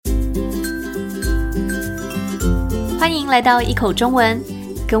欢迎来到一口中文，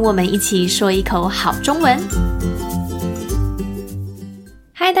跟我们一起说一口好中文。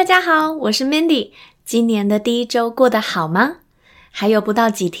嗨，大家好，我是 Mandy。今年的第一周过得好吗？还有不到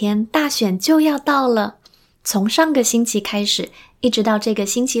几天，大选就要到了。从上个星期开始，一直到这个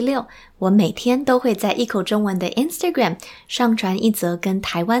星期六，我每天都会在一口中文的 Instagram 上传一则跟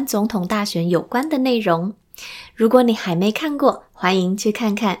台湾总统大选有关的内容。如果你还没看过，欢迎去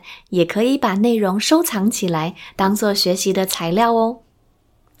看看，也可以把内容收藏起来，当作学习的材料哦。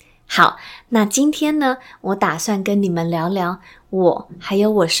好，那今天呢，我打算跟你们聊聊我还有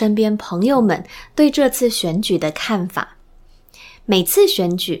我身边朋友们对这次选举的看法。每次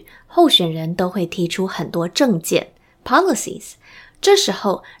选举，候选人都会提出很多政见 policies， 这时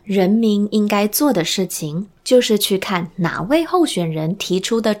候人民应该做的事情就是去看哪位候选人提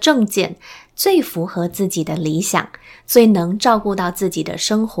出的政见最符合自己的理想，最能照顾到自己的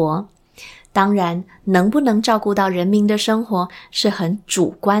生活。当然，能不能照顾到人民的生活是很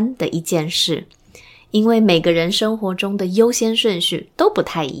主观的一件事，因为每个人生活中的优先顺序都不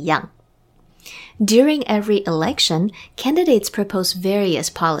太一样。During every election, candidates propose various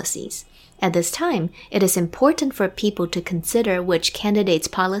policies. At this time, it is important for people to consider which candidates'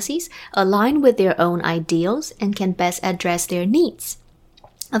 policies align with their own ideals and can best address their needs.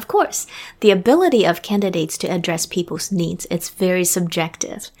 Of course, the ability of candidates to address people's needs is very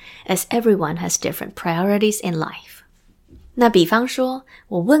subjective, as everyone has different priorities in life. 那比方说，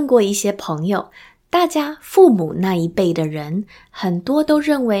我问过一些朋友，大家父母那一辈的人，很多都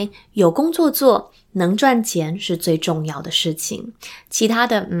认为有工作做，能赚钱是最重要的事情，其他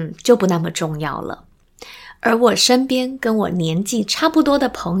的就不那么重要了。而我身边跟我年纪差不多的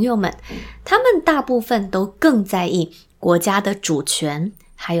朋友们，他们大部分都更在意国家的主权，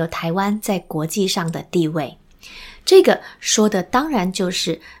还有台湾在国际上的地位。这个说的当然就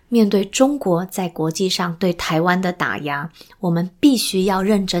是面对中国在国际上对台湾的打压，我们必须要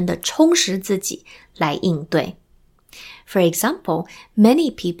认真的充实自己来应对。For example,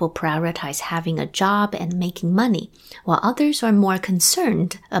 many people prioritize having a job and making money, while others are more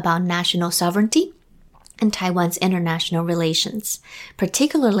concerned about national sovereignty and Taiwan's international relations,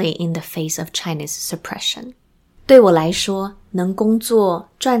 particularly in the face of China's suppression. 对我来说，能工作、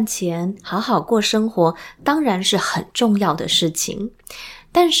赚钱、好好过生活，当然是很重要的事情。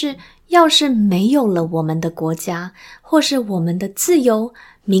但是，要是没有了我们的国家，或是我们的自由、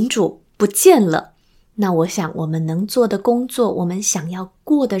民主不见了，那我想我们能做的工作，我们想要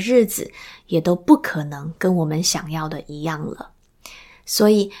过的日子，也都不可能跟我们想要的一样了。所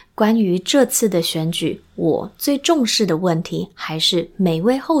以关于这次的选举，我最重视的问题还是每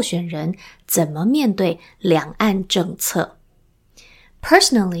位候选人怎么面对两岸政策。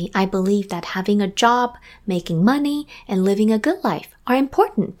Personally, I believe that having a job, making money, and living a good life are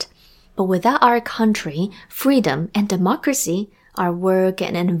important. But without our country, freedom, and democracy, our work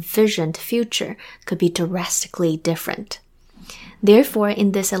and envisioned future could be drastically different. Therefore,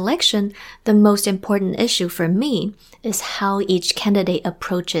 in this election, the most important issue for me is how each candidate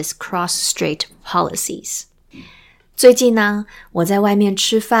approaches cross-strait policies. 最近呢，我在外面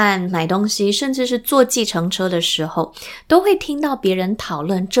吃饭、买东西，甚至是坐计程车的时候，都会听到别人讨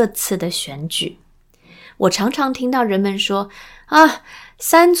论这次的选举。我常常听到人们说，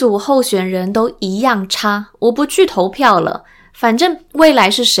三组候选人都一样差，我不去投票了，反正未来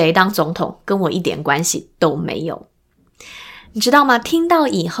是谁当总统，跟我一点关系都没有。你知道吗？听到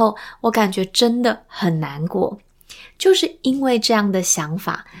以后，我感觉真的很难过，就是因为这样的想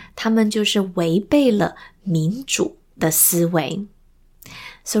法，他们就是违背了民主的思维。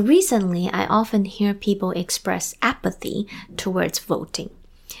So recently, I often hear people express apathy towards voting,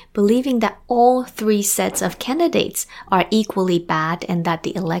 believing that all three sets of candidates are equally bad and that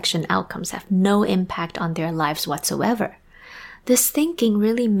the election outcomes have no impact on their lives whatsoever.This thinking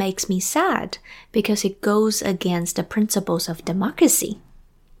really makes me sad because it goes against the principles of democracy.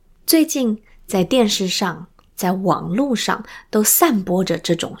 最近在电视上，在网络上都散播着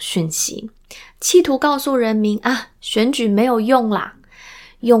这种讯息，企图告诉人民选举没有用啦，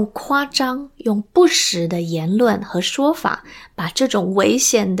用夸张、用不实的言论和说法，把这种危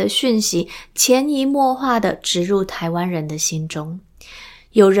险的讯息潜移默化地植入台湾人的心中。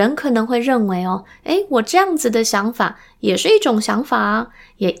有人可能会认为我这样子的想法也是一种想法啊，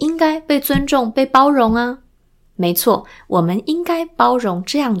也应该被尊重、被包容啊。没错，我们应该包容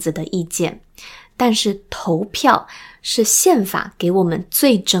这样子的意见，但是投票是宪法给我们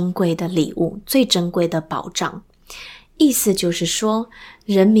最珍贵的礼物，最珍贵的保障。意思就是说，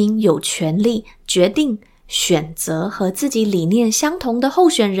人民有权利决定选择和自己理念相同的候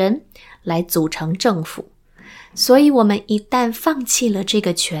选人来组成政府。所以我们一旦放弃了这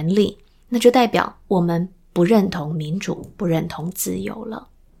个权利，那就代表我们不认同民主，不认同自由了。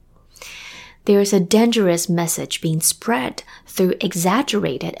There's a dangerous message being spread through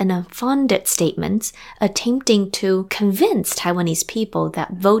exaggerated and unfounded statements attempting to convince Taiwanese people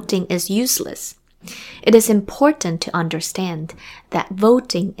that voting is useless. It is important to understand that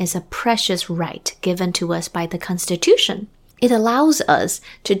voting is a precious right given to us by the Constitution. It allows us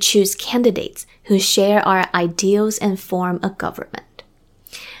to choose candidates who share our ideals and form a government.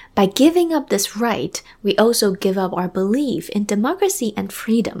 By giving up this right, we also give up our belief in democracy and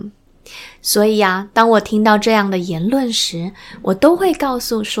freedom.所以啊，当我听到这样的言论时，我都会告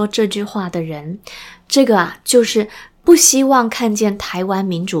诉说这句话的人，这个啊，就是不希望看见台湾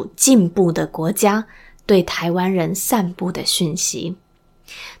民主进步的国家对台湾人散布的讯息。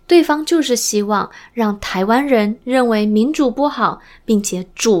对方就是希望让台湾人认为民主不好，并且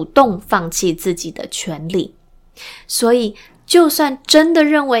主动放弃自己的权利。所以，就算真的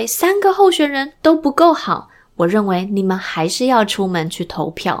认为3个候选人都不够好，我认为你们还是要出门去投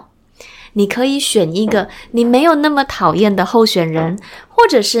票。你可以选一个你没有那么讨厌的候选人，或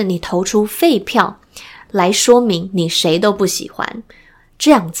者是你投出废票，来说明你谁都不喜欢，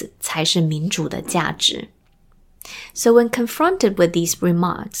这样子才是民主的价值。So when confronted with these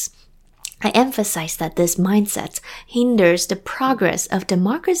remarks, I emphasize that this mindset hinders the progress of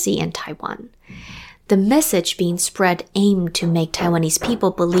democracy in Taiwan.The message being spread aimed to make Taiwanese people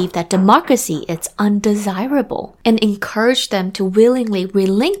believe that democracy is undesirable and encourage them to willingly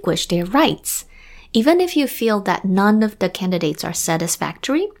relinquish their rights. Even if you feel that none of the candidates are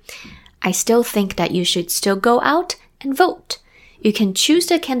satisfactory, I still think that you should still go out and vote. You can choose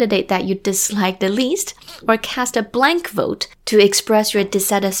the candidate that you dislike the least or cast a blank vote to express your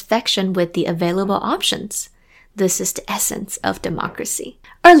dissatisfaction with the available options.This is the essence of democracy.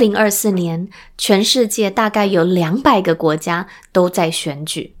 2024年，全世界大概有200个国家都在选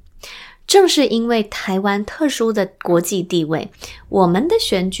举。正是因为台湾特殊的国际地位，我们的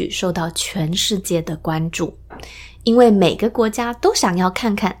选举受到全世界的关注。因为每个国家都想要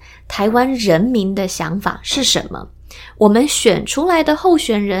看看台湾人民的想法是什么，我们选出来的候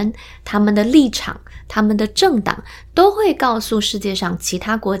选人，他们的立场，他们的政党都会告诉世界上其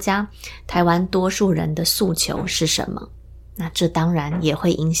他国家台湾多数人的诉求是什么。那这当然也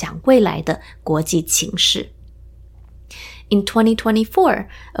会影响未来的国际情势。In 2024,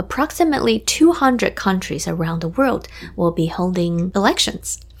 approximately 200 countries around the world will be holding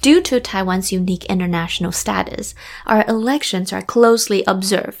elections. Due to Taiwan's unique international status, our elections are closely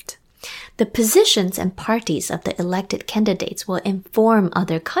observed.The positions and parties of the elected candidates will inform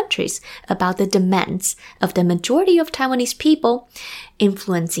other countries about the demands of the majority of Taiwanese people,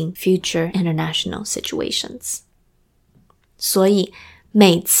 influencing future international situations. 所以，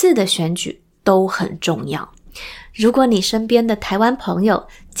每次的选举都很重要。如果你身边的台湾朋友、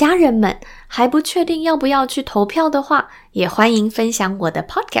家人们还不确定要不要去投票的话，也欢迎分享我的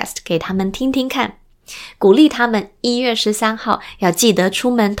podcast 给他们听听看。鼓励他们1月13号要记得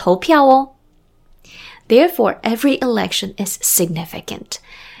出门投票哦。Therefore, every election is significant.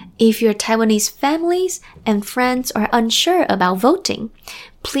 If your Taiwanese families and friends are unsure about voting,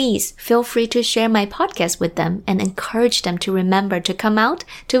 please feel free to share my podcast with them and encourage them to remember to come out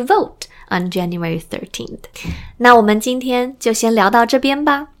to vote on January 13th. 那我们今天就先聊到这边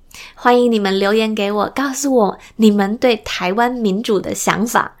吧。欢迎你们留言给我，告诉我你们对台湾民主的想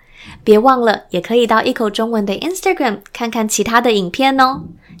法。别忘了，也可以到一口中文的 Instagram 看看其他的影片哦。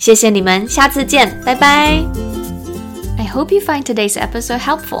谢谢你们，下次见，拜拜。I hope you find today's episode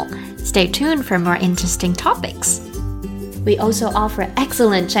helpful. Stay tuned for more interesting topics. We also offer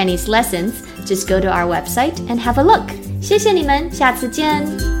excellent Chinese lessons. Just go to our website and have a look. 谢谢你们，下次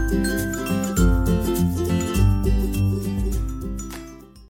见。